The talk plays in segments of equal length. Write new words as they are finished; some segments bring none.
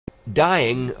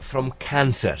dying from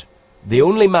cancer. The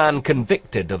only man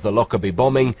convicted of the Lockerbie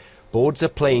bombing boards a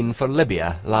plane for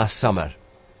Libya last summer.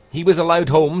 He was allowed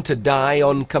home to die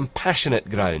on compassionate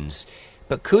grounds,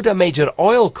 but could a major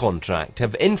oil contract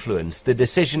have influenced the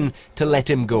decision to let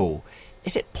him go?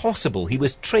 Is it possible he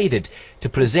was traded to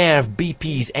preserve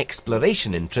BP's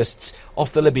exploration interests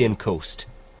off the Libyan coast?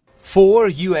 4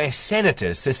 US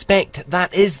senators suspect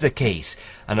that is the case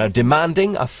and are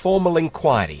demanding a formal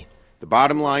inquiry. The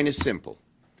bottom line is simple.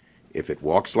 If it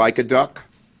walks like a duck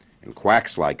and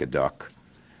quacks like a duck,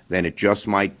 then it just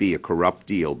might be a corrupt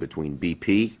deal between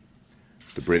BP,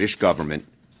 the British government,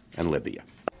 and Libya.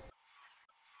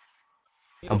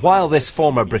 And while this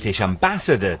former British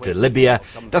ambassador to Libya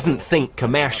doesn't think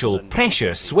commercial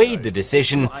pressure swayed the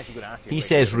decision, he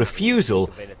says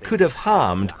refusal could have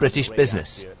harmed British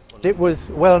business. It was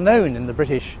well known in the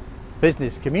British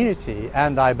business community,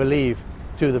 and I believe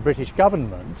to the British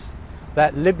government,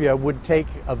 that Libya would take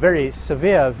a very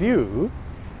severe view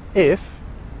if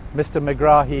Mr.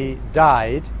 Megrahi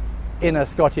died in a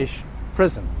Scottish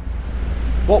prison.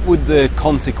 What would the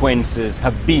consequences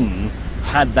have been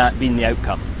had that been the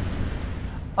outcome?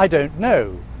 I don't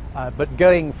know, but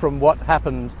going from what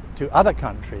happened to other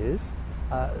countries,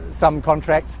 some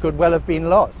contracts could well have been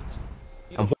lost.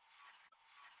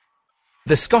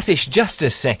 The Scottish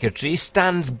Justice Secretary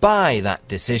stands by that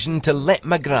decision to let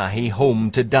Megrahi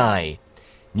home to die.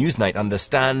 Newsnight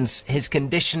understands his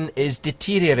condition is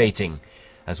deteriorating.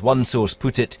 As one source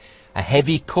put it, a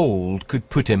heavy cold could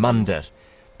put him under.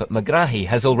 But Megrahi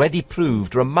has already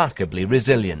proved remarkably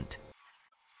resilient.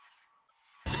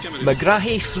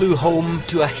 Megrahi flew home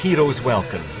to a hero's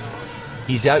welcome.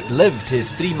 He's outlived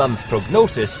his 3-month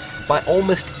prognosis by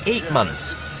almost 8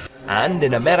 months. And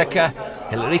in America,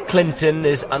 Hillary Clinton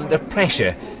is under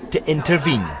pressure to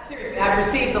intervene. I've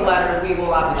received the letter. We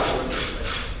will obviously.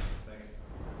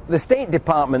 The State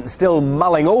Department's still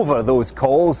mulling over those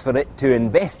calls for it to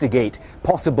investigate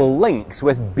possible links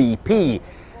with BP.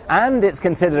 And it's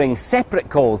considering separate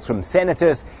calls from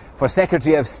senators for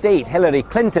Secretary of State Hillary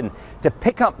Clinton to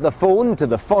pick up the phone to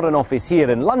the Foreign Office here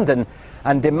in London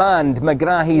and demand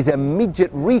Megrahi's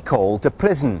immediate recall to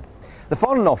prison. The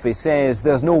Foreign Office says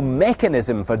there's no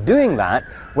mechanism for doing that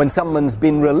when someone's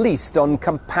been released on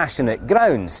compassionate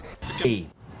grounds.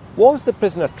 Was the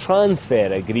prisoner transfer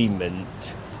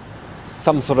agreement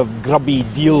some sort of grubby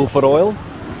deal for oil?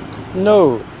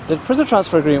 No, the prisoner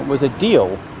transfer agreement was a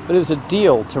deal, but it was a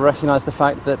deal to recognise the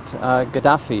fact that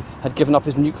Gaddafi had given up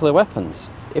his nuclear weapons.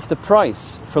 If the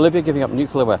price for Libya giving up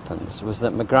nuclear weapons was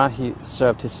that Megrahi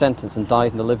served his sentence and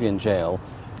died in the Libyan jail,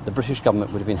 the British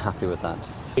government would have been happy with that.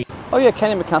 Oh yeah,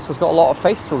 Kenny McCaskill's got a lot of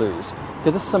face to lose,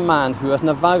 because this is a man who, as an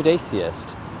avowed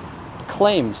atheist,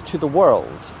 claimed to the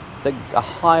world that a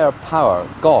higher power,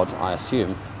 God I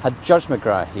assume, had judged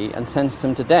Megrahi and sentenced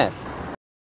him to death.